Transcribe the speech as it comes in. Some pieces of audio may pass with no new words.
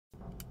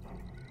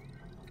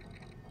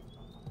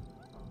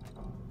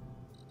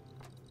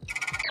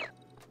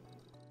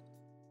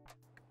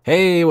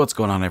Hey, what's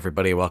going on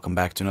everybody? Welcome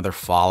back to another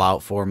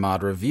Fallout 4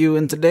 mod review,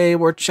 and today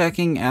we're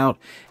checking out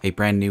a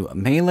brand new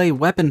melee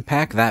weapon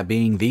pack, that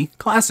being the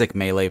Classic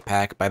Melee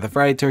Pack by the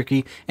Fried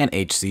Turkey and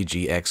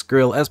HCGX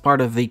Grill as part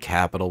of the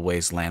Capital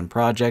Wasteland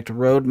Project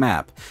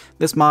roadmap.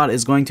 This mod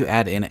is going to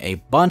add in a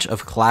bunch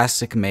of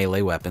classic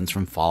melee weapons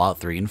from Fallout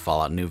 3 and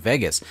Fallout New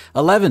Vegas.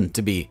 11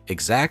 to be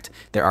exact.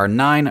 There are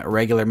 9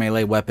 regular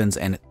melee weapons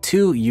and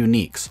 2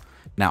 uniques.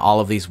 Now, all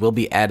of these will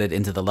be added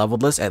into the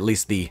leveled list, at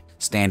least the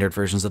standard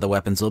versions of the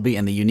weapons will be,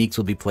 and the uniques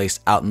will be placed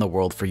out in the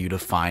world for you to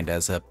find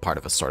as a part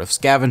of a sort of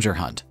scavenger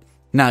hunt.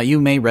 Now, you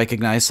may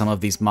recognize some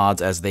of these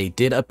mods as they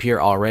did appear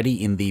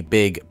already in the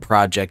big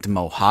Project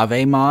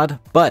Mojave mod,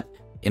 but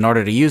in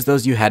order to use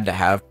those, you had to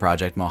have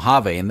Project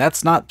Mojave, and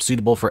that's not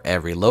suitable for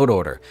every load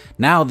order.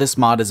 Now, this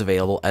mod is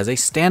available as a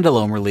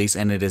standalone release,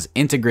 and it is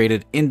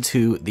integrated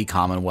into the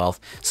Commonwealth,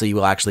 so you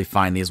will actually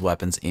find these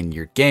weapons in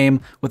your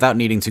game without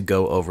needing to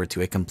go over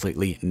to a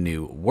completely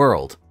new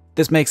world.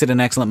 This makes it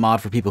an excellent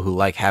mod for people who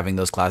like having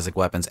those classic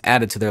weapons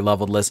added to their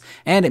leveled list,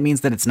 and it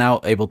means that it's now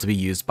able to be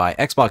used by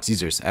Xbox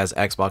users, as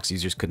Xbox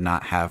users could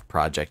not have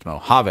Project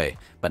Mojave,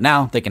 but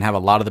now they can have a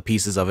lot of the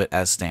pieces of it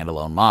as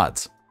standalone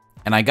mods.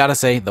 And I gotta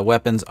say, the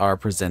weapons are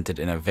presented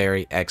in a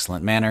very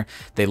excellent manner.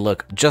 They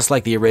look just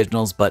like the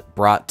originals, but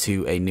brought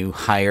to a new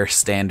higher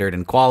standard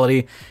and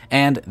quality,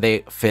 and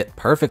they fit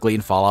perfectly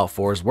in Fallout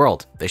 4's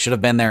world. They should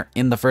have been there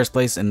in the first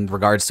place in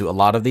regards to a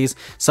lot of these.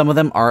 Some of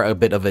them are a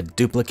bit of a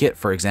duplicate.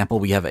 For example,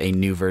 we have a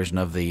new version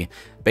of the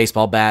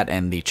baseball bat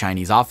and the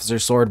Chinese officer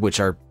sword, which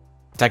are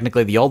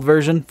technically the old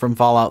version from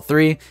Fallout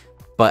 3,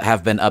 but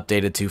have been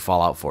updated to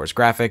Fallout 4's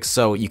graphics,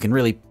 so you can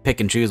really pick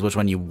and choose which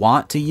one you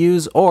want to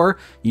use, or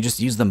you just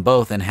use them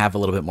both and have a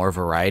little bit more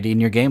variety in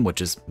your game,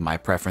 which is my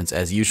preference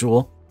as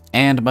usual.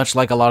 And much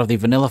like a lot of the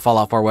vanilla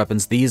Fallout 4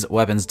 weapons, these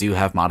weapons do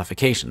have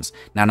modifications.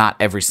 Now, not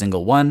every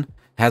single one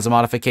has a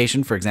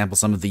modification. For example,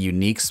 some of the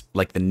uniques,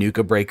 like the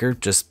Nuka Breaker,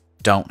 just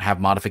don't have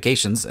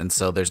modifications, and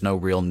so there's no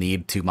real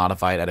need to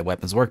modify it at a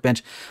weapons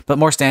workbench, but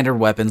more standard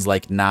weapons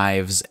like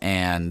knives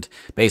and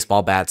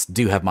baseball bats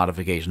do have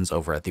modifications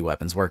over at the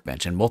weapons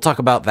workbench, and we'll talk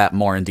about that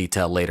more in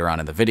detail later on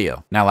in the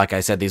video. Now, like I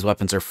said, these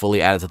weapons are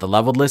fully added to the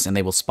leveled list, and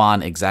they will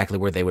spawn exactly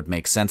where they would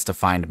make sense to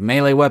find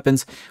melee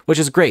weapons, which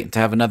is great to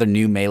have another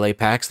new melee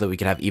pack so that we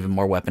could have even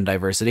more weapon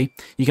diversity.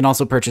 You can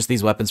also purchase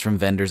these weapons from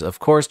vendors, of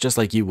course, just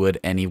like you would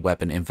any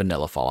weapon in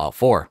vanilla Fallout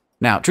 4.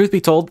 Now, truth be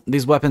told,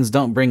 these weapons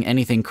don't bring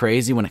anything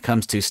crazy when it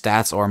comes to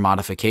stats or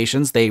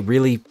modifications. They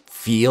really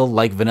feel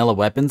like vanilla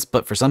weapons,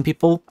 but for some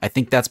people, I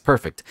think that's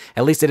perfect.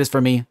 At least it is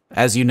for me.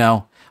 As you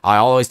know, I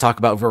always talk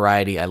about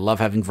variety. I love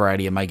having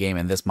variety in my game,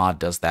 and this mod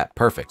does that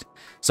perfect.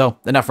 So,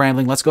 enough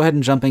rambling. Let's go ahead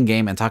and jump in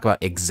game and talk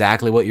about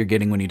exactly what you're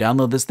getting when you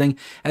download this thing,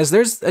 as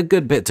there's a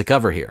good bit to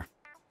cover here.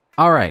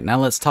 Alright, now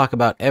let's talk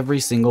about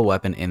every single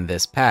weapon in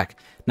this pack.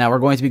 Now, we're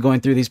going to be going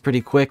through these pretty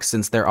quick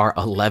since there are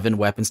 11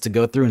 weapons to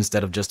go through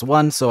instead of just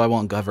one, so I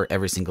won't cover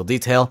every single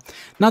detail.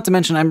 Not to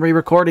mention, I'm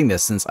re-recording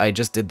this since I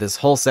just did this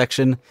whole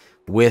section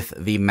with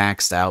the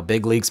maxed out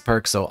Big Leagues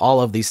perk, so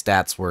all of these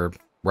stats were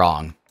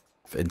wrong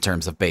in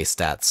terms of base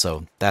stats,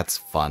 so that's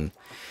fun.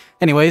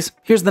 Anyways,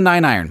 here's the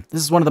 9-iron.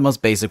 This is one of the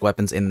most basic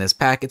weapons in this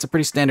pack. It's a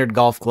pretty standard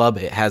golf club.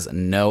 It has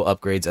no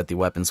upgrades at the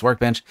weapons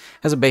workbench.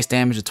 Has a base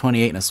damage of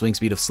 28 and a swing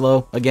speed of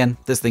slow. Again,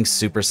 this thing's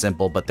super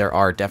simple, but there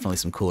are definitely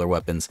some cooler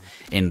weapons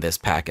in this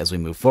pack as we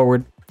move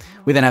forward.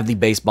 We then have the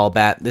baseball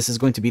bat. This is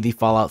going to be the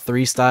Fallout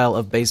 3 style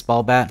of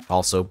baseball bat,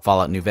 also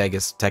Fallout New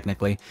Vegas,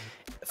 technically.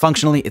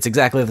 Functionally, it's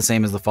exactly the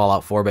same as the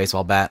Fallout 4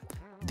 baseball bat.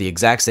 The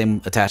exact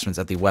same attachments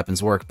at the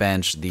weapons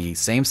workbench, the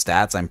same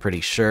stats, I'm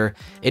pretty sure.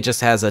 It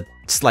just has a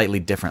slightly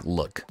different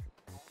look.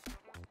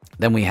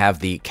 Then we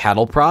have the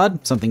cattle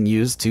prod, something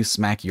used to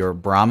smack your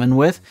Brahmin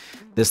with.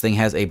 This thing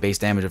has a base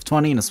damage of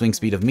 20 and a swing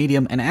speed of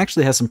medium, and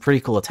actually has some pretty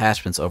cool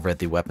attachments over at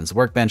the weapons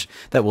workbench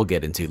that we'll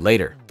get into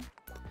later.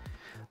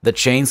 The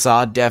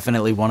chainsaw,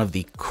 definitely one of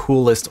the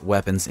coolest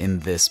weapons in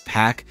this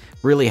pack.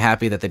 Really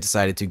happy that they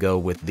decided to go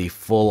with the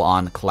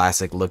full-on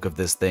classic look of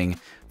this thing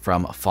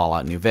from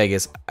Fallout New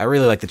Vegas. I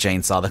really like the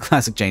chainsaw. The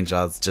classic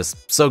chainsaw is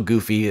just so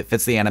goofy. It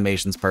fits the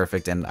animations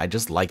perfect, and I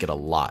just like it a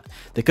lot.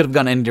 They could have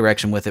gone any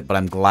direction with it, but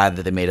I'm glad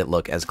that they made it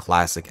look as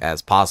classic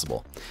as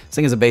possible. This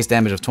thing has a base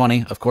damage of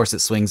 20. Of course, it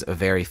swings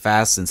very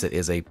fast since it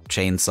is a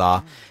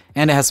chainsaw,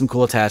 and it has some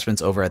cool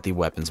attachments over at the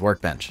weapons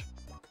workbench.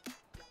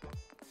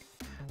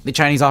 The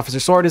Chinese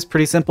officer sword is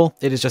pretty simple.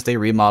 It is just a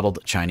remodeled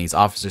Chinese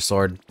officer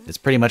sword. It's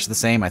pretty much the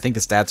same. I think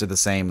the stats are the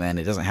same, and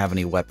it doesn't have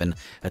any weapon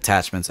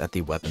attachments at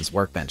the weapons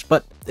workbench,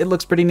 but it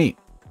looks pretty neat.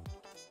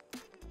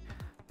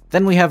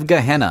 Then we have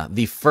Gehenna,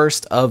 the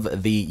first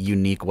of the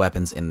unique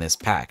weapons in this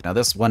pack. Now,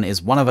 this one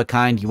is one of a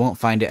kind. You won't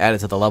find it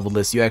added to the level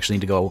list. You actually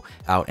need to go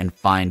out and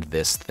find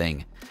this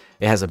thing.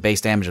 It has a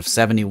base damage of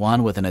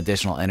 71 with an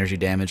additional energy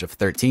damage of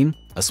 13,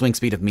 a swing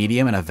speed of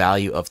medium, and a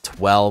value of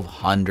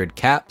 1200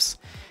 caps.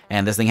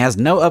 And this thing has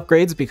no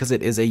upgrades because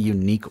it is a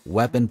unique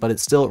weapon, but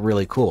it's still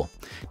really cool.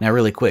 Now,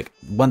 really quick,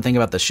 one thing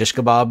about the shish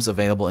kebabs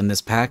available in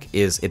this pack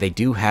is they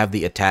do have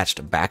the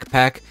attached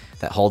backpack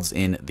that holds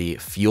in the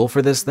fuel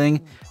for this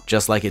thing,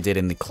 just like it did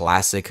in the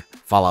classic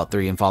Fallout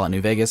 3 and Fallout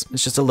New Vegas.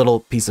 It's just a little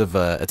piece of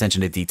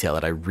attention to detail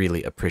that I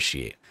really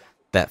appreciate.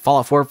 That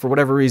Fallout 4, for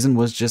whatever reason,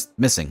 was just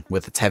missing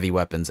with its heavy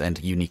weapons and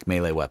unique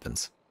melee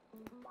weapons.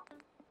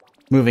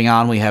 Moving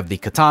on, we have the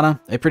katana,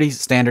 a pretty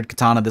standard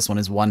katana. This one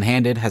is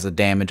one-handed, has a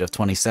damage of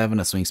 27,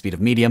 a swing speed of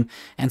medium,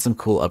 and some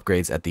cool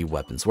upgrades at the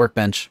weapons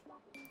workbench.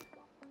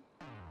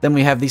 Then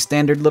we have the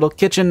standard little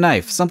kitchen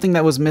knife, something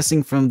that was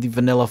missing from the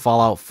vanilla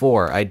Fallout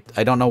 4.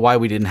 I don't know why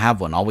we didn't have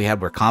one. All we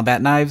had were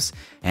combat knives,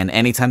 and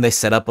anytime they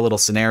set up a little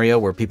scenario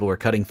where people were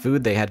cutting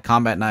food, they had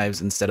combat knives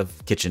instead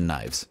of kitchen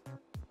knives.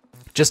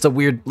 Just a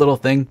weird little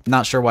thing,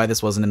 not sure why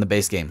this wasn't in the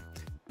base game.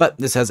 But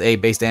this has a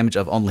base damage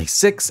of only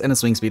 6 and a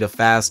swing speed of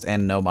fast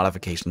and no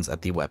modifications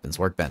at the weapons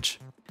workbench.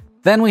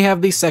 Then we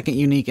have the second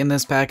unique in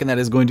this pack, and that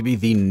is going to be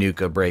the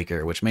Nuka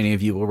Breaker, which many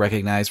of you will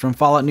recognize from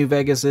Fallout New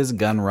Vegas'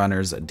 Gun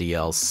Runners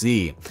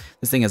DLC.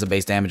 This thing has a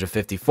base damage of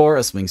 54,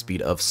 a swing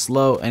speed of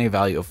slow, and a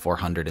value of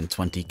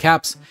 420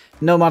 caps.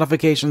 No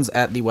modifications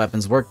at the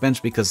weapons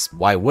workbench, because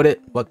why would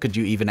it? What could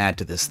you even add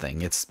to this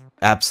thing? It's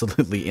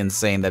absolutely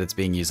insane that it's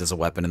being used as a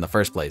weapon in the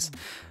first place.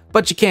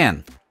 But you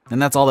can, and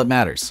that's all that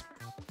matters.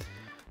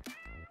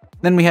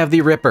 Then we have the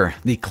Ripper,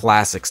 the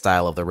classic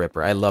style of the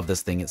Ripper. I love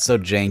this thing. It's so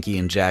janky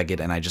and jagged,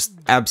 and I just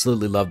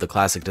absolutely love the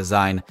classic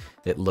design.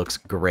 It looks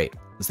great.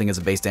 This thing has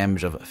a base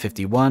damage of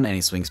 51 and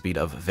a swing speed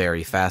of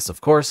very fast,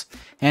 of course,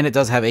 and it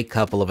does have a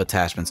couple of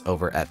attachments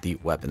over at the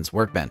weapons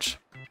workbench.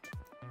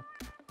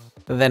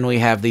 Then we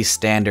have the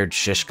standard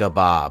shish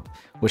kebab,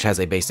 which has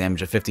a base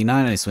damage of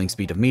 59 and a swing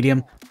speed of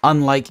medium.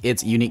 Unlike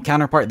its unique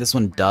counterpart, this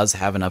one does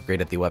have an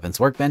upgrade at the weapons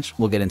workbench.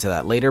 We'll get into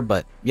that later,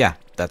 but yeah,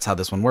 that's how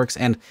this one works.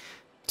 And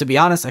to be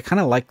honest, I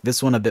kind of like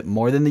this one a bit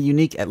more than the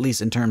unique, at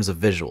least in terms of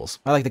visuals.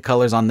 I like the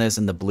colors on this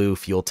and the blue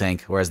fuel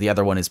tank, whereas the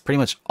other one is pretty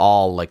much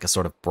all like a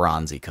sort of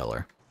bronzy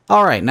color.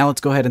 Alright, now let's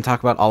go ahead and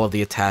talk about all of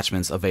the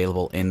attachments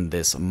available in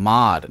this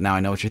mod. Now I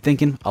know what you're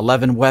thinking,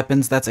 11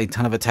 weapons, that's a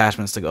ton of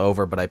attachments to go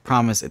over, but I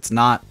promise it's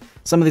not.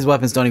 Some of these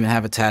weapons don't even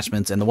have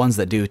attachments, and the ones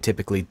that do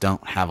typically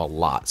don't have a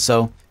lot.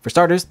 So, for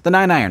starters, the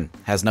 9-iron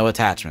has no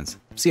attachments.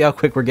 See how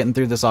quick we're getting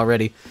through this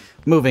already?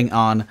 Moving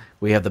on,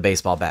 we have the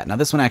baseball bat. Now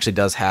this one actually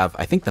does have,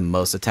 I think, the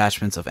most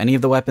attachments of any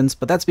of the weapons,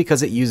 but that's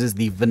because it uses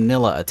the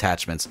vanilla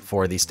attachments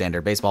for the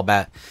standard baseball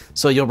bat,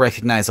 so you'll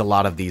recognize a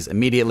lot of these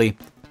immediately.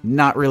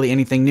 Not really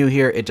anything new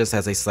here, it just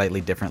has a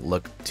slightly different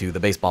look to the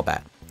baseball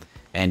bat.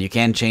 And you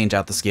can change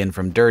out the skin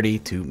from dirty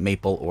to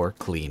maple or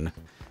clean.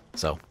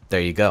 So,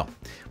 there you go.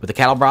 With the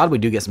cattle prod, we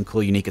do get some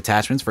cool unique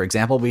attachments. For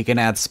example, we can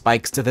add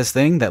spikes to this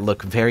thing that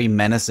look very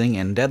menacing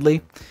and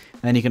deadly.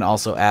 And then you can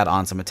also add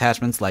on some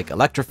attachments like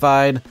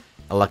electrified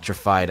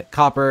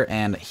copper,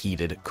 and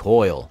heated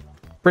coil.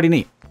 Pretty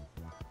neat.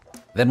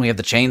 Then we have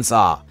the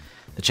chainsaw.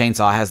 The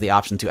chainsaw has the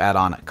option to add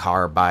on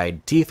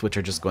carbide teeth, which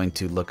are just going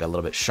to look a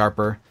little bit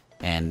sharper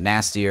and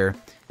nastier.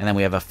 And then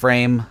we have a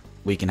frame.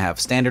 We can have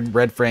standard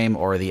red frame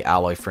or the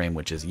alloy frame,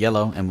 which is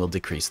yellow, and will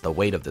decrease the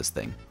weight of this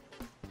thing.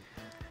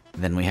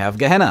 Then we have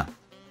Gehenna.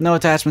 No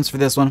attachments for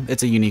this one.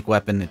 It's a unique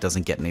weapon. It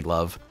doesn't get any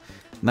love.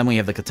 And then we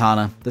have the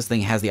katana. This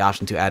thing has the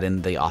option to add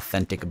in the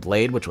authentic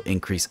blade, which will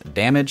increase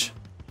damage.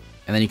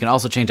 And then you can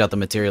also change out the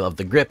material of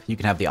the grip. You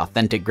can have the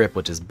authentic grip,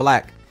 which is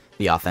black,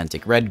 the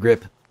authentic red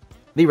grip,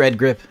 the red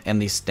grip, and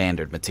the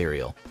standard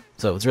material.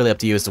 So it's really up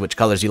to you as to which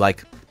colors you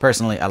like.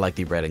 Personally, I like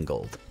the red and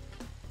gold.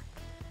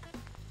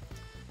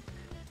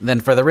 Then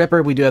for the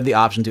Ripper, we do have the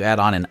option to add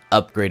on an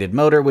upgraded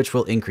motor, which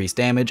will increase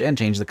damage and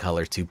change the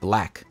color to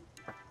black.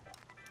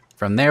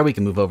 From there, we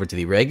can move over to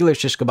the regular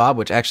shish kebab,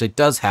 which actually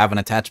does have an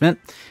attachment,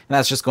 and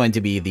that's just going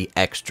to be the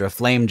extra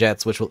flame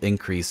jets, which will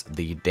increase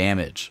the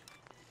damage.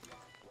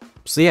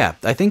 So yeah,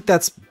 I think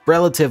that's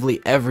relatively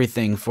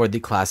everything for the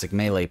classic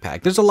melee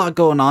pack. There's a lot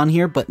going on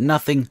here, but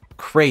nothing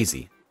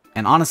crazy.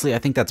 And honestly, I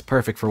think that's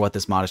perfect for what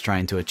this mod is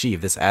trying to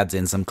achieve. This adds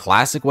in some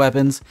classic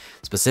weapons,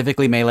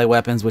 specifically melee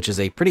weapons, which is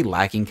a pretty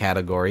lacking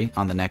category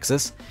on the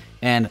Nexus.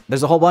 And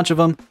there's a whole bunch of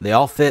them. They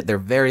all fit, they're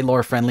very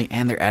lore friendly,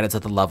 and they're added to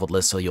the leveled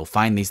list, so you'll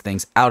find these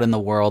things out in the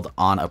world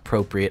on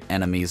appropriate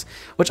enemies,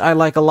 which I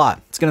like a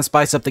lot. It's going to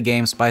spice up the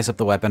game, spice up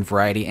the weapon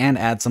variety, and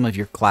add some of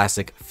your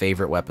classic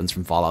favorite weapons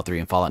from Fallout 3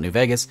 and Fallout New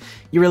Vegas.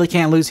 You really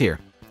can't lose here.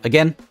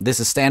 Again,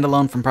 this is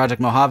standalone from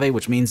Project Mojave,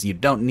 which means you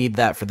don't need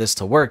that for this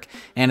to work,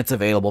 and it's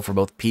available for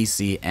both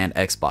PC and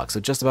Xbox, so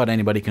just about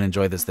anybody can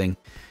enjoy this thing,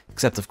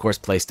 except of course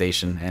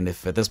PlayStation, and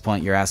if at this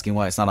point you're asking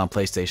why it's not on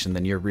PlayStation,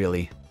 then you're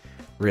really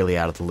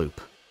out of the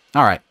loop.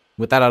 Alright,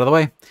 with that out of the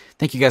way,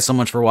 thank you guys so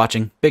much for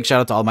watching. Big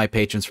shout out to all my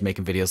patrons for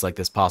making videos like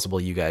this possible.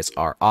 You guys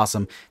are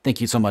awesome.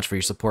 Thank you so much for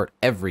your support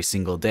every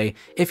single day.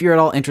 If you're at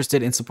all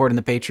interested in supporting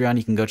the Patreon,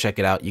 you can go check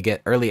it out. You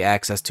get early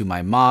access to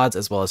my mods,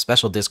 as well as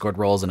special Discord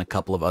roles and a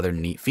couple of other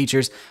neat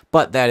features,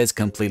 but that is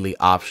completely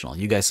optional.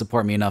 You guys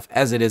support me enough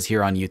as it is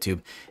here on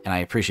YouTube, and I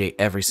appreciate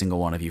every single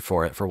one of you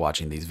for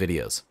watching these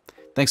videos.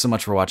 Thanks so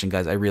much for watching,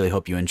 guys. I really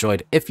hope you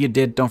enjoyed. If you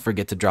did, don't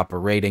forget to drop a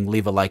rating,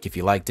 leave a like if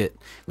you liked it,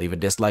 leave a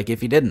dislike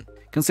if you didn't.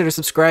 Consider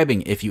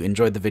subscribing if you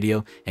enjoyed the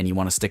video and you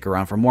want to stick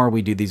around for more.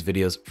 We do these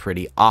videos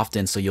pretty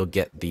often, so you'll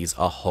get these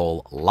a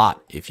whole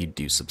lot if you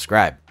do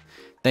subscribe.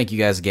 Thank you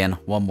guys again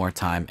one more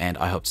time, and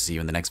I hope to see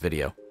you in the next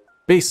video.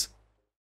 Peace!